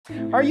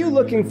Are you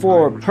looking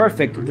for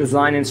perfect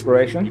design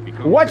inspiration?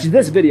 Watch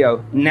this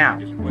video now.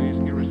 Displays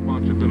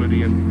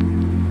irresponsibility and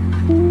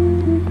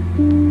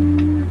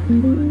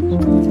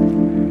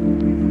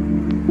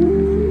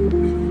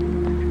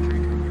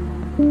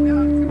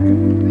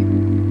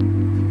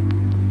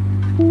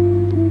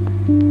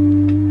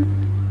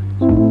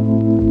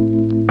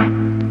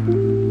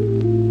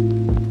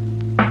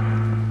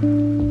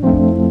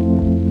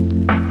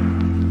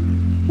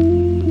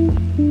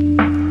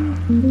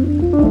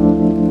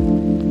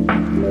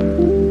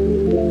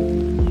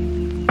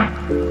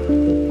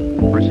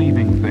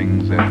perceiving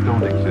things that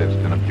don't exist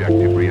in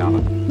objective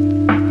reality.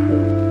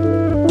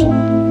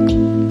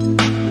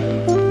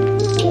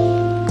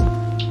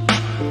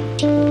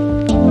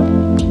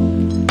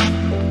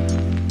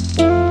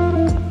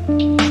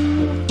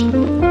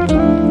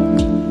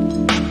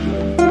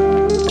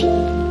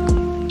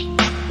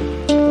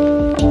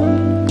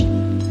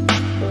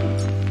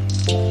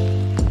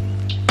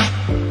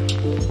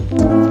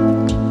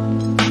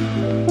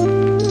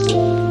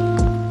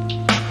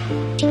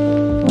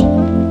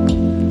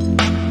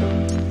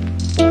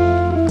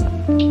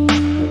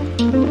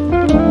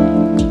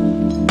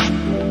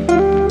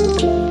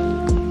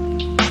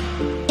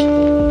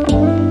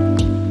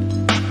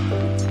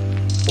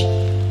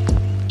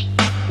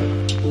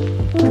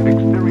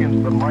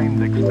 Experience the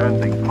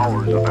mind-expanding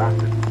powers of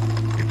acid.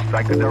 It's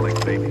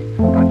psychedelic, baby.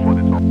 That's what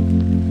it's all.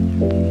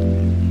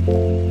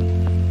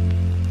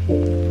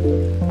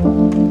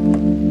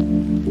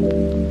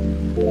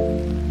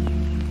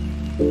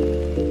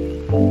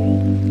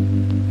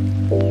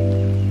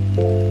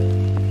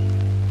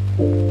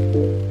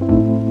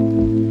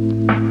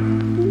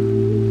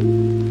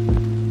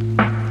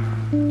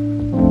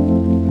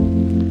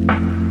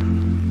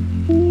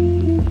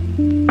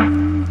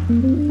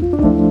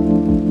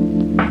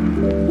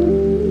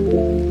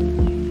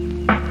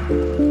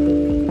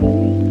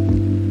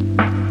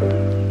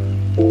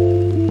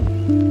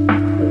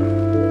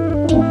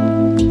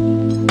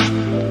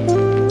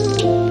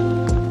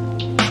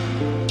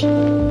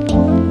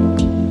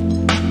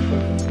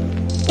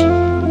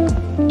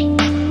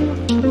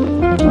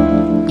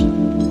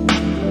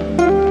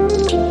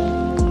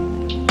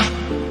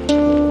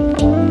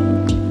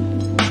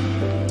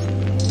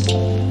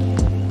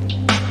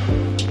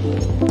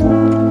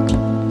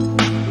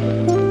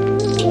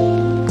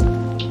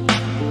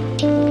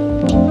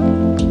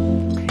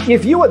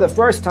 If you are the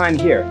first time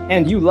here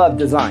and you love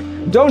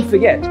design, don't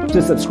forget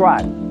to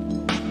subscribe.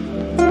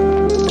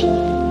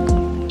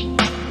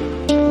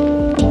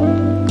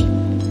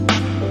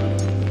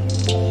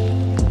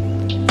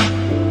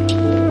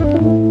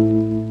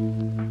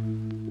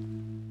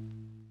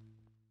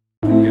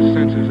 His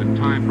senses and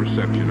time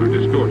perception are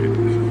distorted.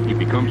 He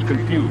becomes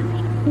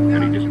confused,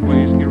 and he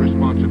displays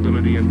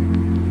irresponsibility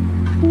and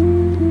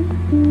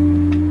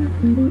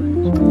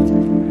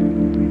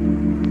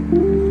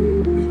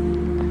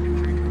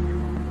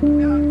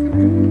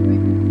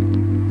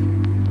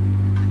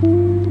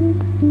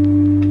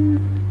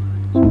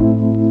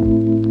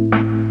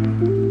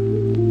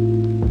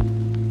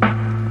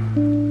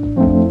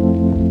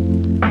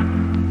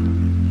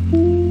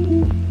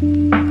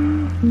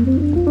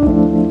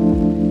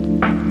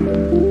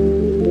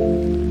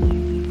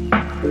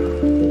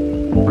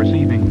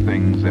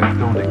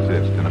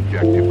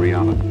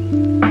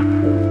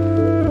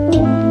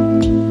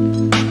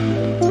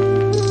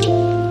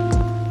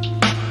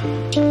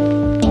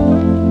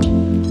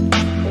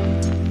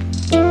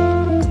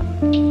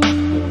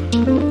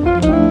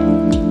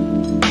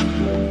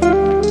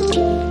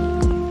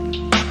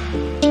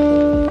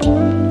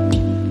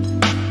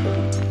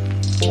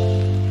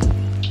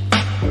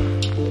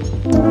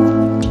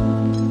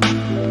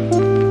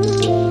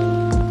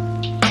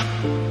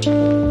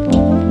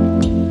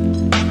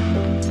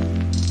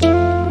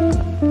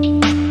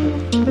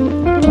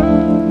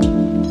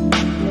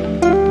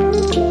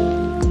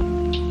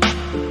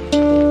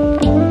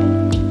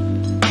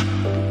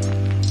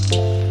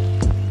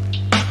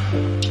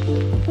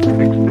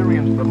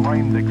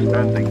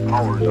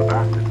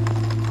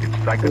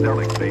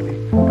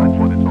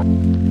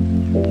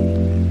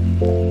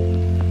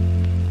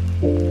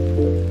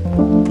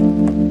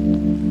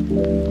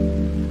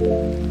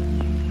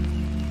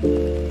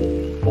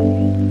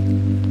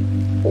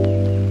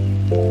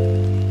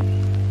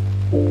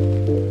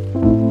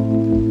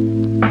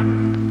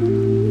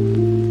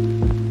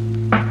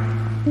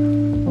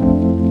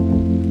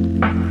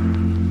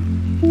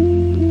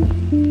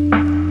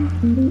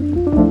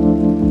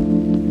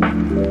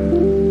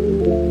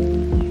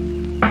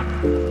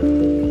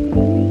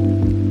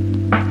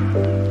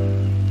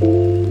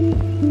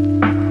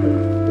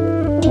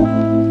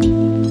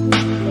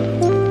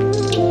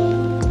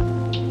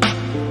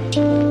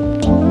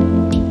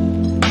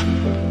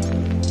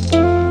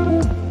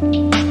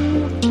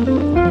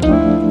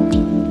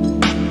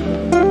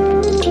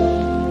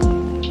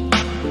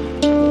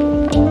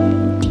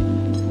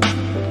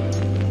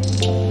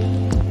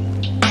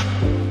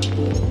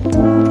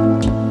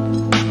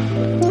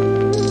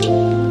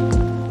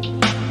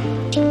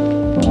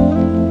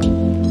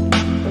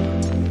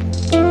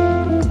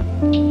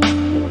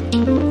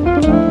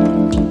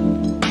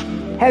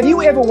Have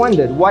you ever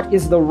wondered what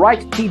is the right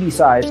TV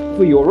size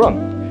for your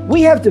room?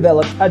 We have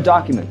developed a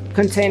document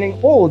containing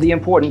all the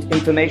important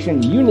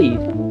information you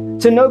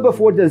need to know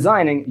before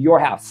designing your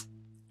house.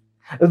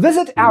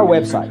 Visit our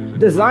website,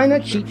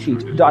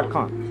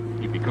 designercheatsheet.com.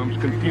 He becomes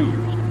confused,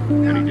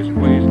 and he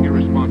displays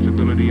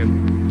irresponsibility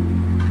and...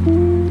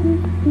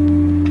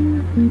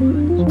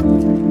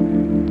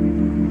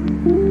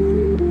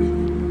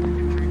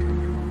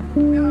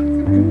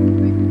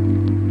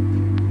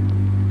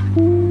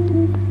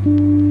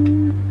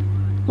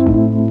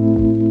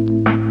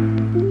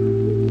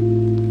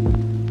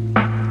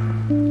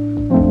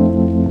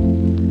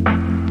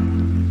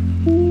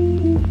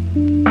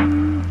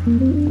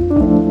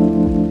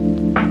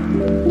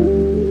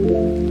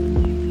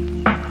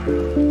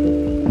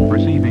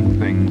 perceiving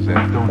things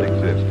that don't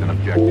exist in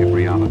objective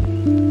reality.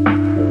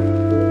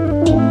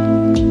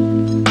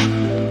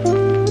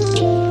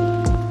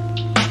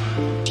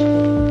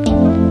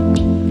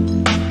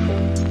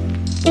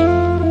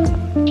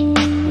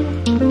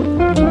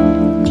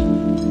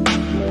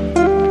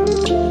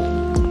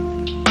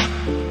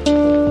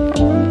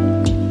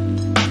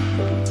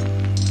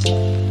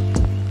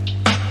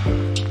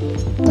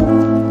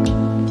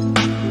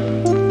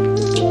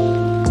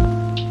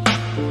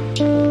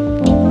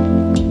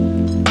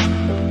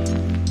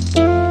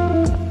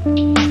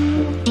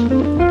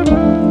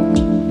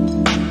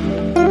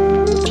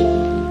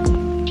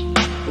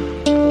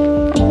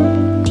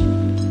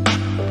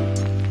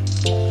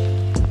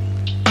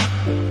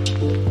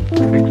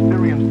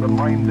 Experience the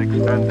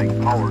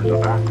mind-expanding powers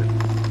of acid.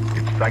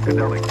 It's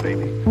psychedelic,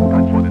 baby.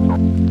 That's what it's all.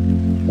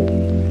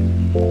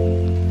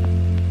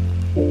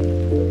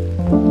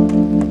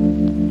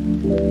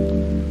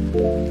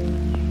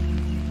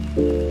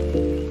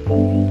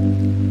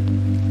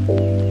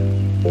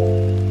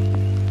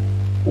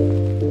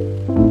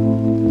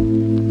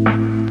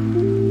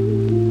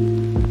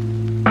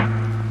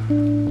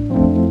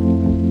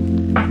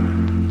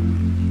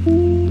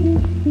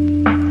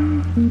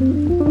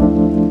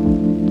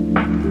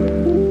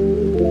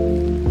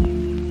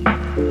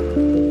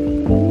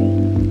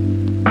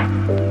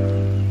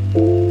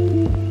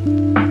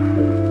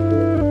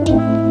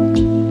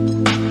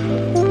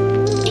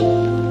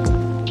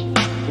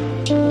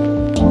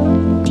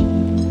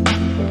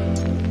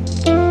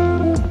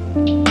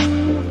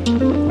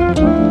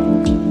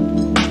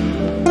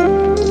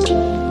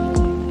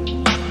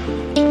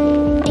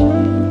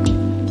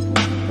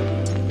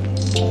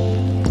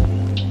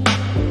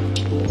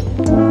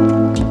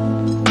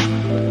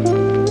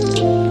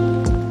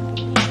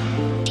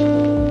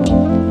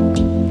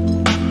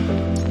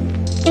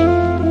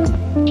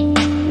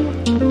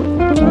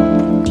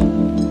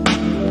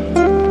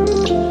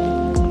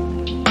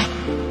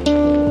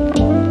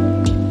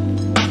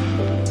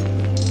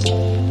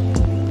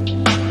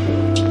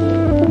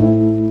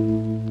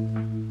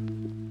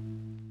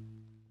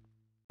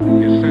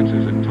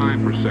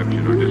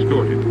 Perception are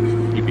distorted.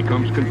 He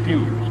becomes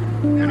confused,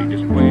 and he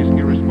displays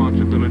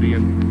irresponsibility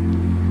and...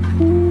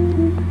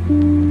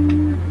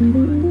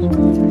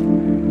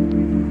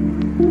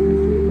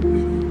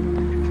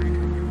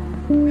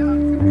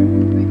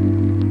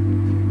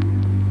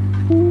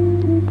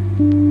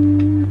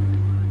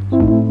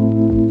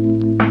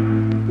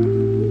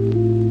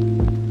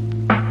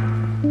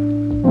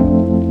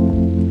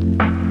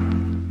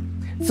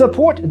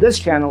 Support this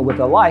channel with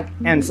a like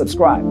and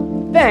subscribe.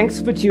 Thanks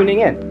for tuning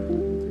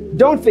in.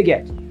 Don't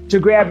forget to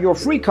grab your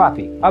free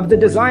copy of the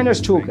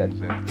Designer's Toolkit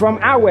from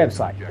our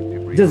website,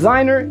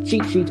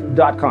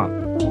 designercheatsheet.com.